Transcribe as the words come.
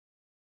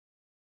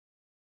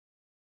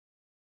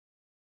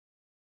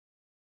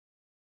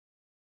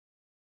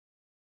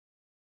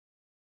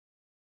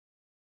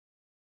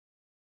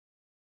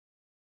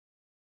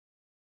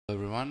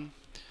everyone,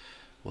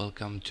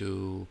 welcome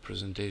to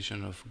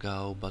presentation of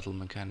GaW Battle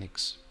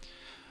Mechanics.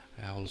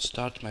 I will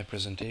start my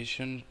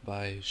presentation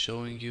by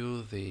showing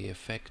you the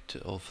effect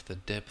of the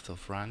depth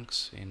of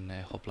ranks in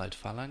hoplite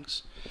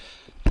phalanx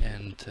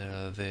and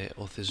the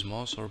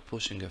othismos or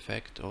pushing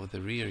effect of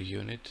the rear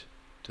unit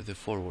to the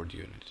forward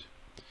unit.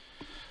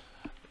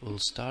 We'll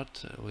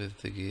start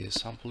with the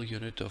sample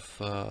unit of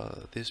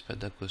these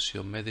 500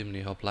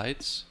 Medimni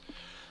hoplites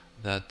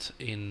that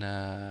in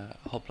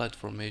hoplite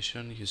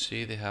formation you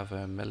see they have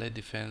a melee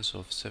defense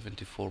of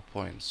 74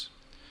 points.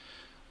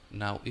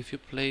 Now if you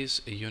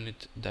place a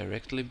unit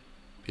directly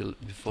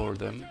before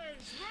them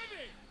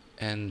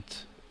and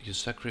you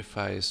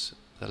sacrifice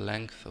the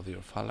length of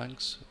your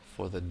phalanx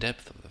for the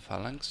depth of the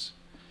phalanx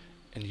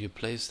and you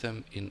place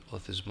them in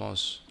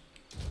othismos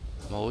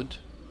mode,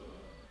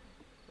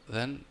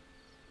 then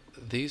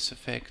this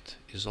effect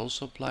is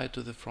also applied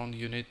to the front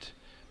unit,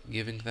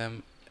 giving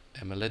them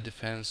a melee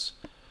defense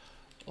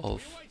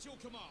of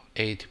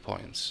 80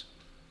 points.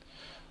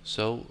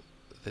 So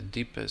the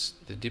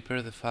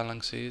deeper the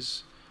phalanx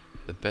is,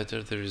 the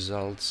better the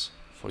results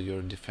for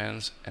your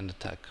defense and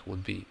attack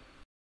would be.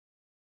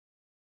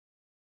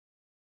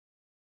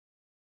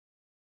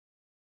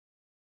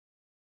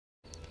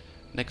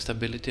 Next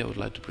ability I would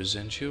like to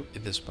present you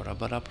is the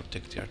Sparabara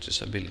Protect the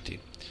Archers ability.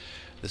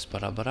 The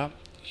Sparabara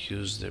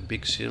use their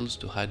big shields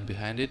to hide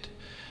behind it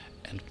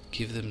and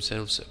give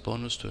themselves a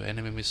bonus to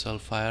enemy missile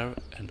fire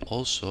and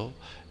also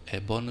a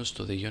bonus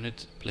to the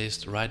unit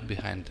placed right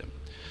behind them.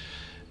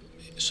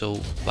 So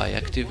by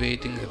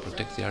activating the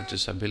Protect the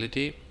Archers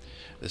ability,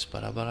 the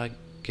Sparabara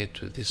get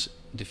to this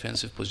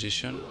defensive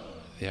position.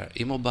 They are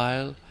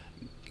immobile,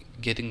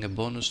 getting a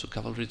bonus to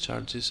cavalry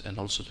charges and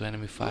also to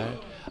enemy fire,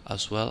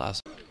 as well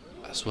as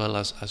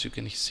you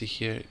can see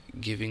here,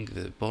 giving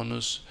the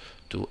bonus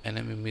to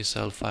enemy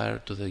missile fire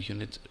to the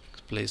unit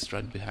placed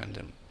right behind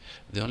them.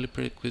 The only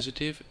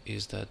prerequisite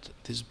is that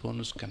this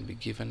bonus can be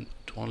given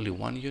to only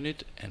one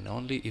unit and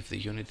only if the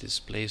unit is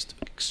placed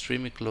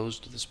extremely close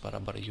to the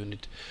Sparabara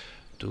unit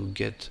to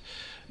get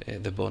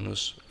the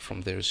bonus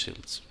from their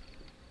shields.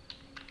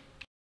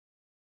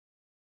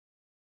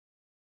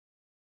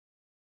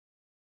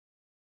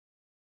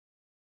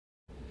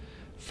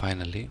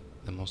 Finally,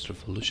 the most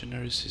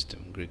revolutionary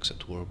system Greeks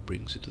at War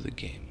brings into the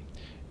game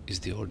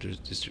is the orders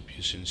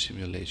distribution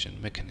simulation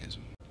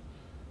mechanism.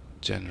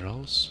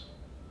 Generals,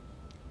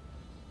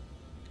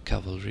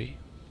 cavalry,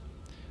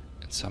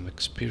 and some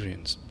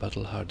experienced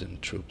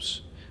battle-hardened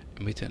troops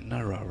emit an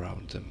aura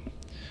around them,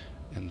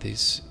 and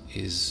this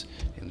is,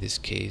 in this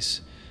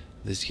case,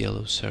 this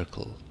yellow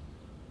circle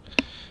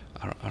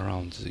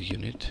around the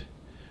unit,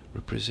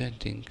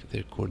 representing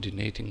their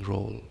coordinating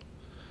role.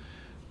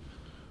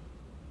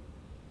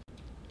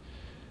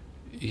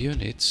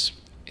 Units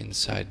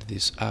inside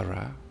this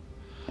aura,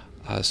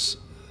 as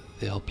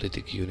the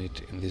hoplitic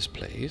unit in this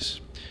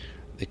place,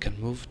 they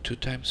can move 2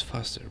 times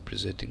faster,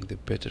 presenting the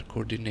better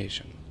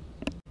coordination.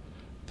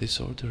 These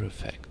order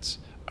effects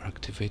are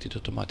activated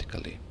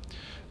automatically.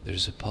 There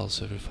is a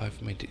pulse every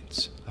 5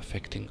 minutes,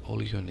 affecting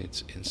all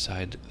units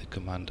inside the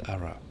command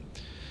aura.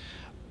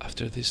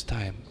 After this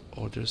time,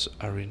 orders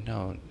are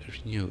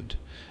renewed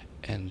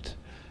and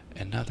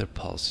another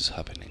pulse is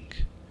happening.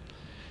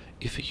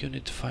 If a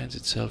unit finds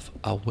itself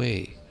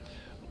away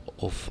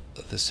of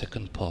the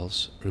second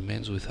pulse,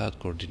 remains without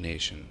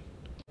coordination.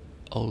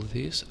 All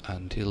this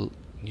until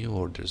new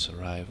orders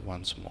arrive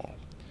once more.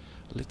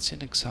 Let's see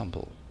an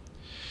example.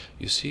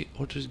 You see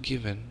orders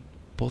given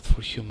both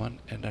for human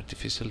and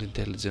artificial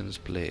intelligence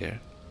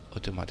player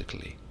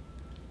automatically.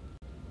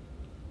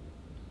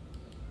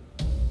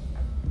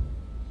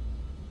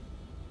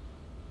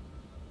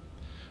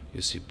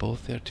 You see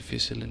both the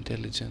artificial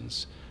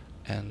intelligence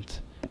and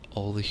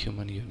all the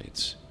human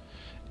units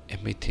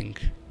emitting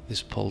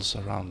this pulse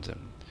around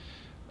them,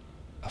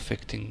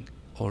 affecting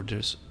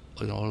orders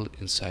all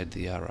inside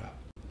the aura.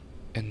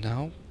 And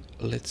now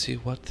let's see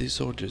what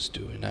these orders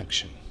do in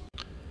action.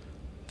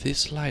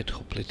 This light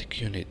hoplitic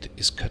unit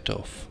is cut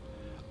off,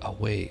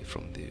 away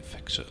from the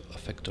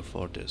effect of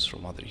orders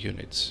from other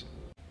units.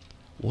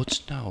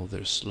 Watch now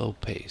their slow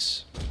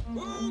pace.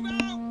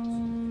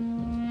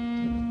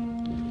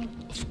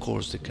 Of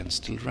course they can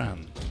still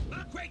run,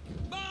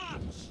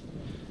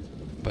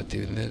 but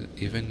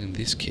even in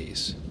this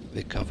case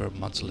they cover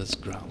much less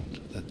ground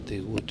than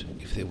they would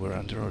if they were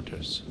under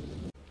orders.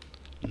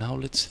 Now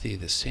let's see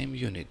the same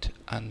unit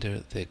under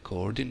the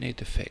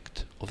coordinate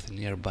effect of the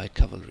nearby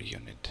cavalry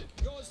unit.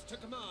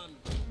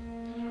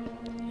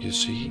 You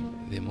see,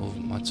 they move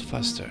much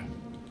faster,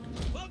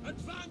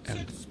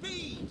 and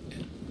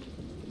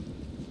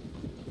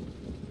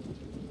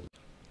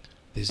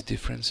this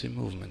difference in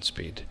movement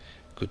speed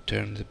could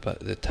turn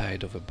the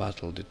tide of a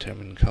battle,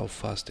 determining how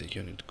fast a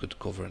unit could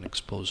cover an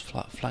exposed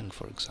flank,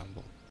 for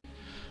example.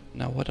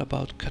 Now what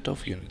about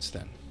cut-off units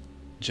then?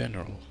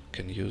 General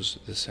can use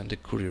the Send a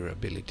Courier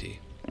ability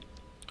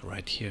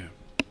right here.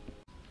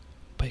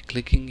 By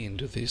clicking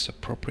into this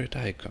appropriate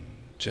icon,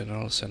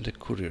 General Send a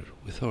Courier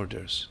with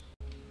orders.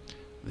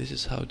 This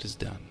is how it is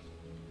done.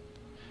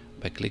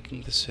 By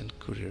clicking the Send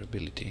Courier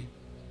ability,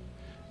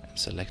 and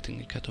selecting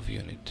a cutoff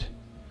unit,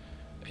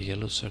 a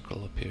yellow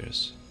circle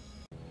appears.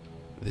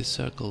 This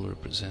circle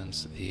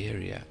represents the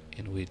area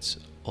in which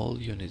all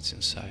units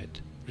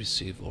inside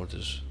receive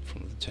orders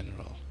from the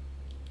general.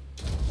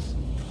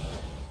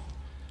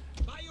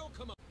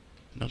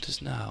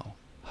 Notice now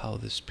how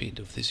the speed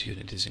of this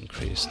unit is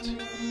increased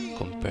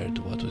compared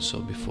to what we saw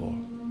before.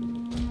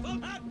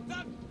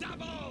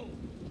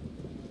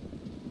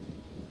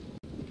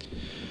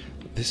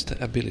 This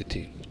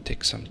ability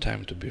takes some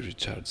time to be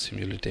recharged,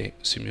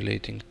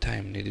 simulating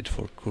time needed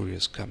for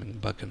couriers coming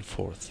back and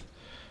forth.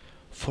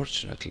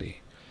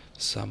 Fortunately,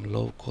 some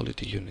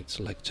low-quality units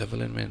like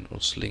javelin men or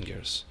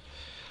slingers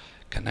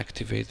can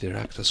activate their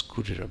act as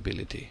courier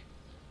ability.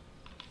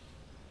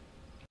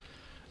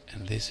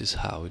 And this is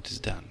how it is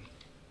done.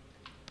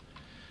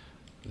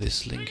 This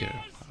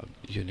slinger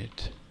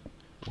unit,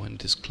 when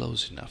it is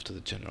close enough to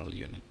the general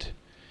unit,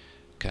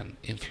 can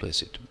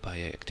influence it by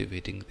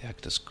activating the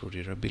act as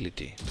courier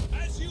ability.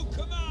 As you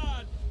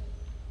command!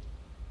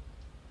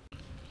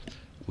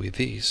 With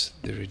this,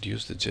 they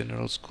reduce the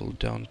general's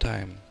cooldown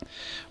time,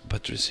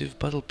 but receive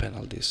battle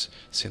penalties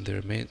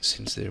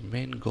since their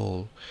main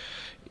goal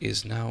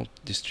is now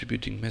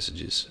distributing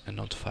messages and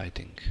not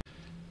fighting.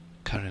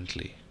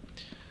 Currently,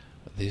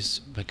 these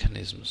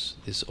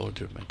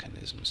order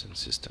mechanisms and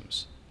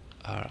systems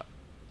are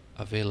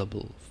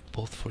available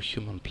both for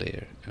human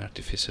player and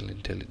artificial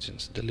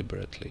intelligence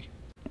deliberately.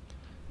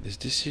 This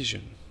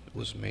decision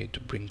was made to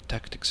bring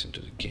tactics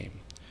into the game.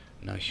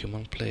 Now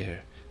human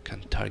player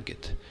can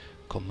target,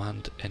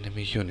 command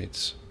enemy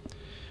units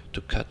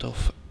to cut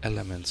off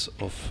elements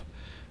of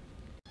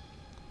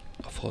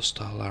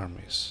hostile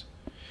armies.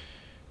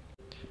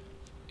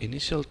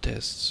 Initial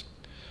tests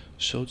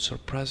showed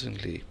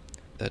surprisingly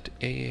that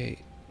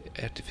AA,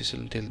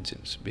 artificial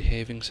intelligence,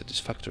 behaving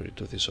satisfactory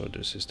to this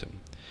order system,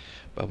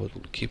 but will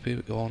keep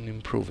on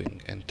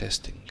improving and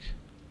testing.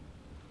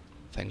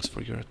 Thanks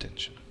for your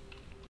attention.